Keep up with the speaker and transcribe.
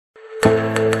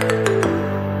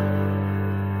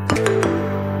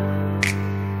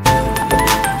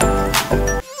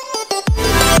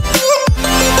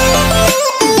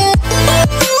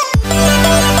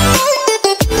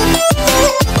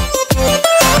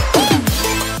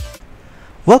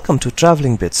Welcome to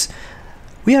Traveling Bits.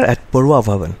 We are at Baruah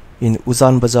Bhavan in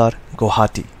Uzan Bazar,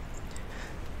 Guwahati.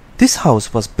 This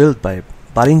house was built by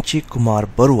Birinchi Kumar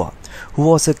Baruah, who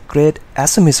was a great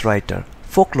Assamese writer,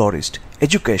 folklorist,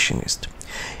 educationist,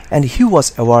 and he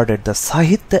was awarded the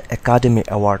Sahitya Academy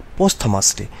Award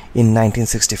posthumously in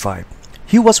 1965.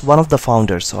 He was one of the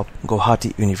founders of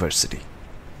Guwahati University.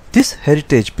 This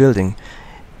heritage building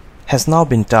has now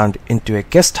been turned into a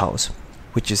guest house,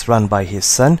 which is run by his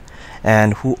son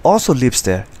and who also lives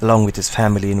there along with his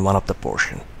family in one of the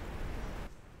portion.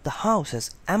 The house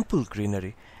has ample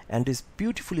greenery and is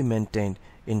beautifully maintained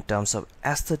in terms of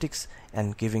aesthetics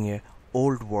and giving a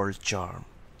old world charm.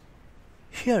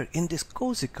 Here in this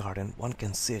cozy garden one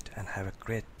can sit and have a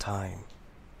great time.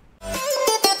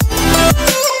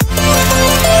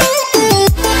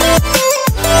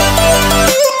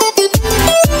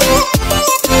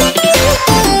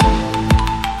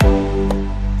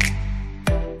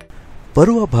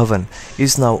 Baruah Bhavan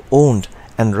is now owned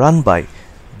and run by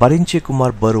Birinchi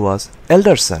Kumar Baruah's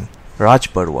elder son,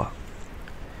 Raj Baruah.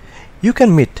 You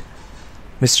can meet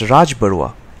Mr. Raj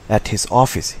Baruah at his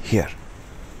office here.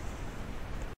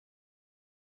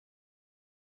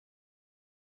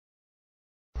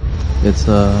 It's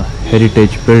a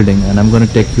heritage building and I'm going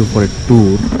to take you for a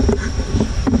tour.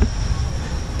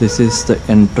 This is the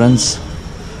entrance,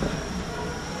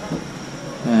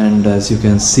 and as you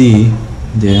can see,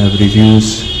 they have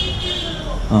reviews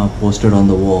posted on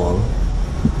the wall,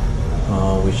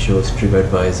 which shows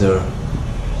TripAdvisor,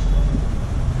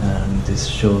 and this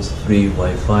shows free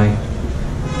Wi-Fi.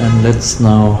 And let's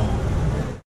now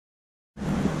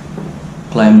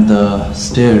climb the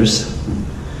stairs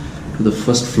to the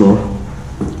first floor.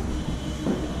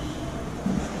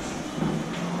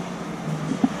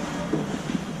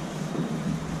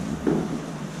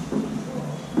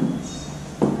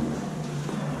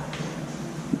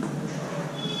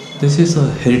 This is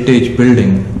a heritage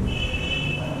building,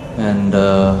 and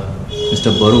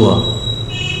Mr. Baruah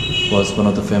was one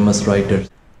of the famous writers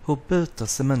who built the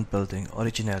cement building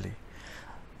originally.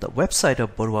 The website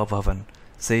of Baruah Bhavan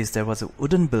says there was a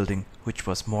wooden building which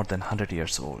was more than 100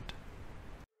 years old.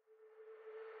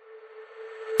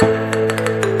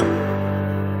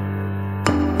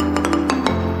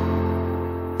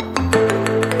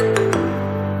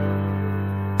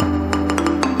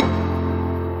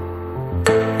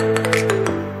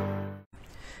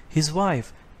 His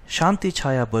wife, Shanti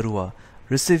Chaya Baruah,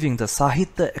 receiving the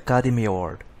Sahitya Academy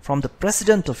Award from the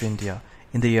President of India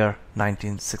in the year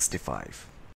 1965.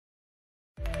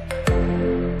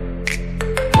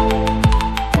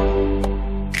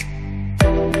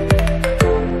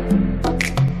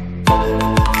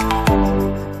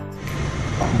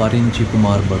 Birinchi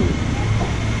Kumar Baruah.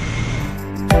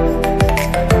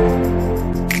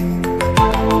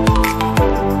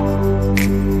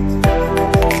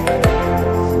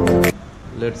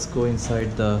 Let's go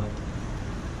inside the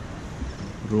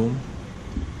room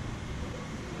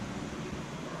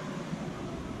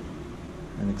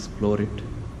and explore it.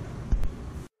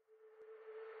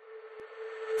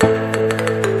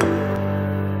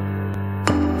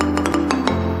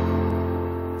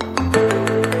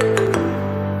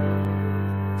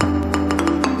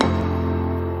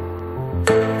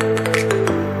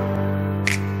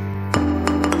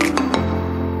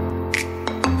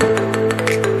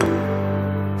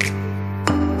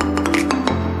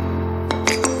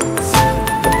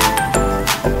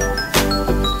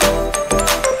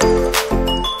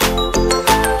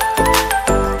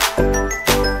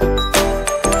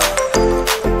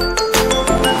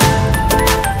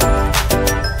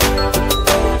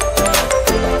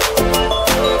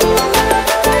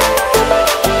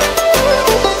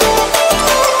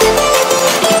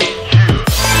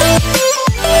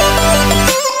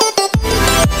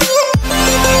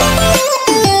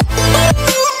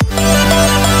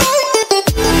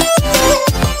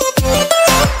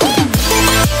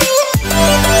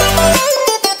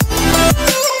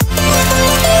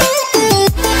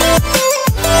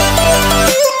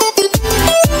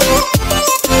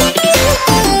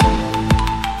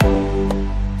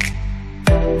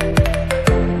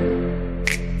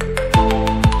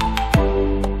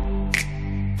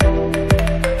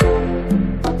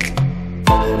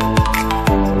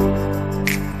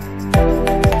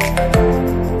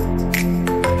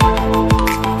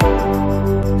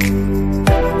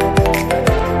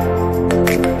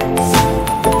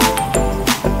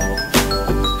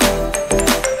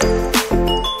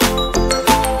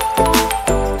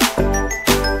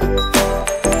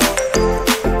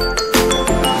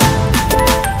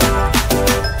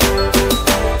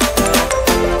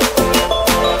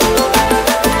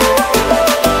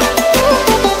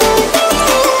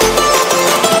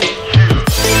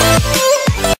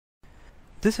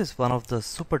 This is one of the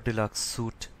super deluxe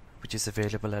suite which is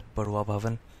available at Baruah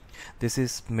Bhavan. This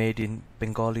is made in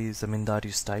Bengali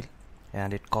zamindari style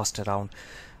and it cost around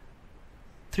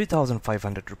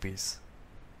 3,500 rupees.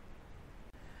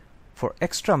 For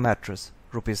extra mattress,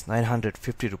 rupees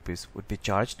 950 rupees would be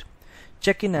charged.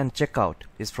 Check-in and check-out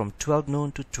is from 12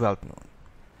 noon to 12 noon.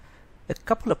 A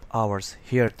couple of hours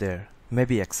here there may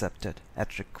be accepted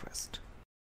at request.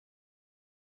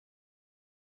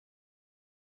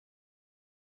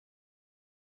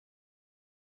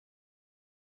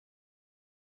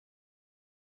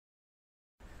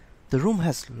 The room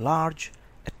has large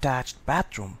attached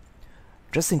bathroom,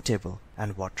 dressing table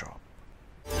and wardrobe.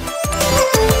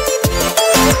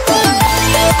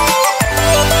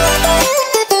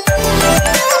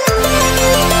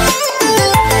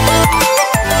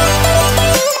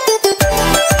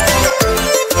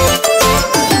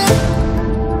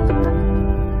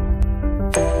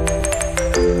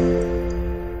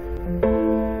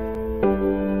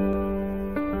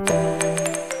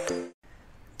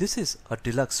 This is a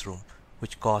deluxe room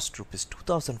which cost rupees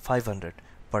 2,500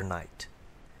 per night.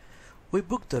 We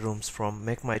booked the rooms from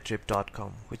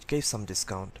makemytrip.com which gave some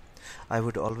discount. I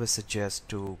would always suggest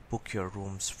to book your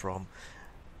rooms from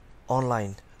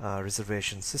online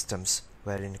reservation systems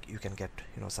wherein you can get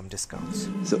some discounts.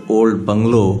 It's an old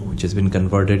bungalow which has been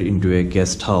converted into a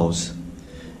guest house,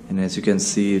 and as you can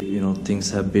see, things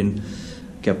have been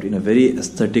kept in a very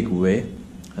aesthetic way.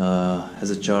 Has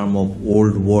a charm of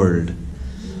old world.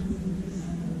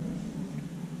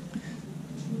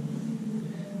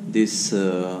 This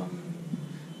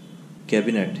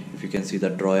cabinet, if you can see the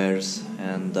drawers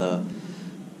and the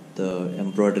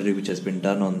embroidery which has been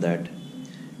done on that,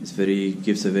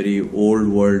 gives a very old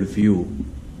world view.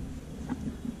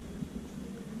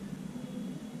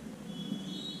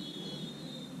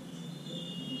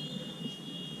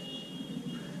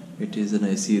 It is an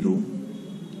AC room.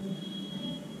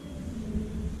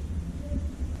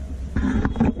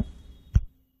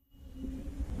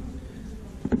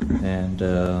 And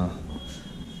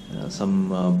some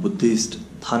Buddhist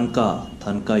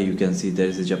Thanka you can see. There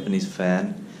is a Japanese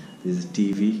fan, there is a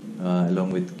TV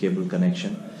along with cable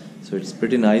connection, so it's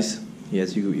pretty nice.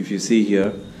 Yes, if you see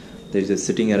here, there is a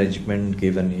sitting arrangement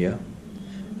given here,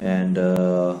 and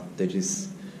there is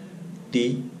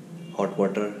tea, hot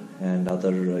water and other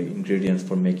ingredients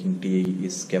for making tea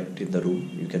is kept in the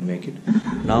room. You can make it.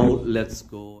 Now let's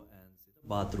go and see the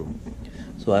bathroom.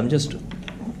 So I'm just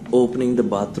opening the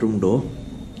bathroom door,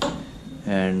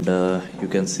 and you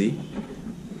can see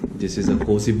this is a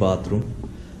cozy bathroom,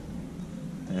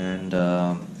 and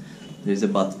there is a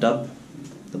bathtub.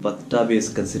 The bathtub is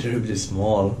considerably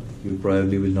small. You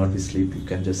probably will not be asleep. You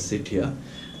can just sit here,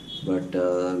 but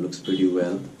looks pretty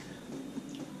well.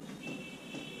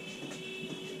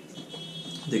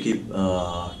 They keep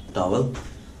towel,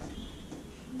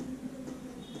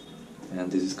 and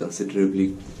this is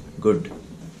considerably good.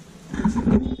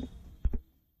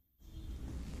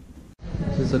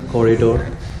 This is a corridor.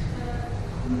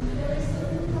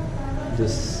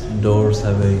 These doors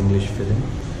have an English filling.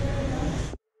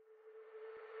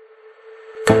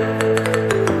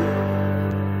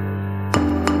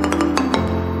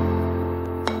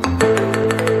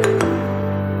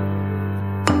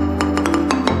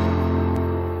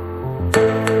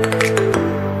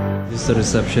 This is the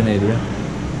reception area,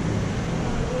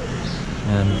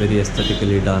 and very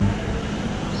aesthetically done.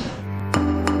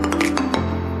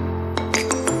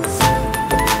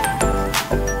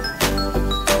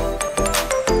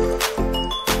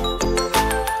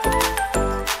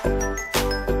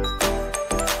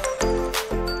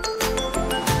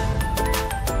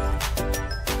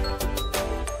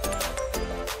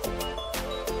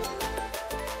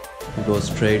 You go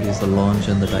straight is the lounge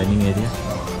and the dining area.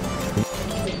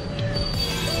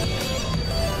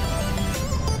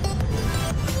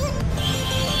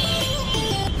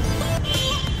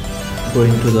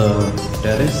 Going to the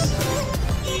terrace.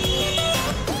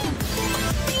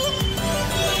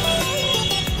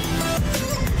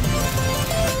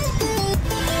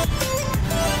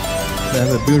 They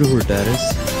have a beautiful terrace.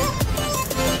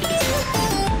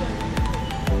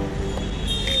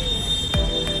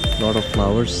 Lot of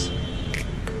flowers.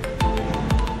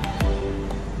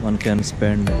 One can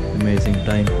spend amazing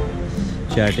time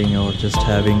chatting or just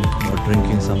having or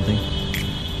drinking something.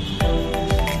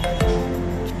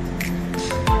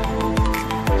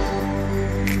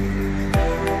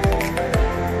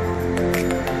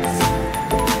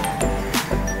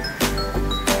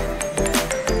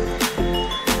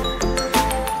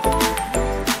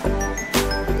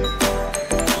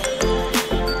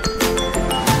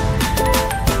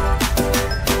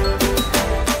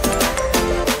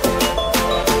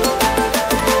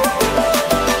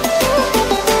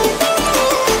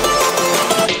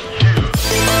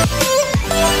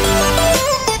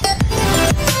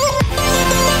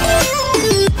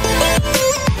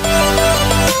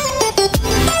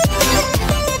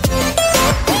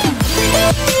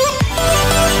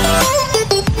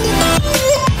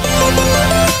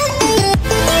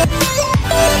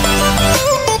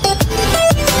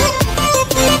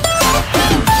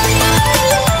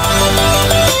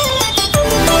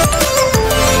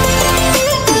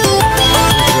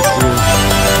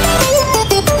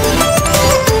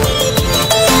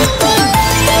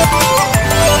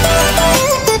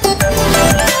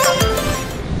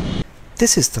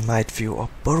 This is the night view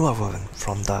of Baruah Bhavan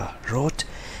from the road,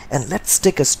 and let's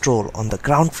take a stroll on the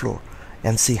ground floor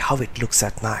and see how it looks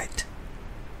at night.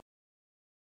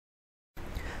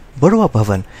 Baruah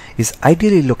Bhavan is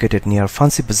ideally located near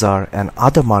Fancy Bazaar and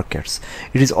other markets.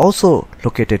 It is also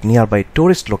located nearby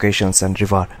tourist locations and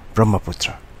river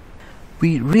Brahmaputra.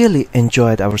 We really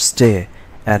enjoyed our stay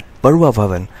at Baruah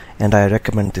Bhavan and I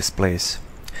recommend this place.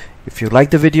 If you like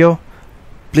the video,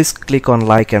 please click on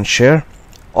like and share.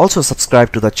 Also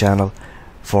subscribe to the channel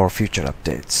for future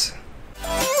updates.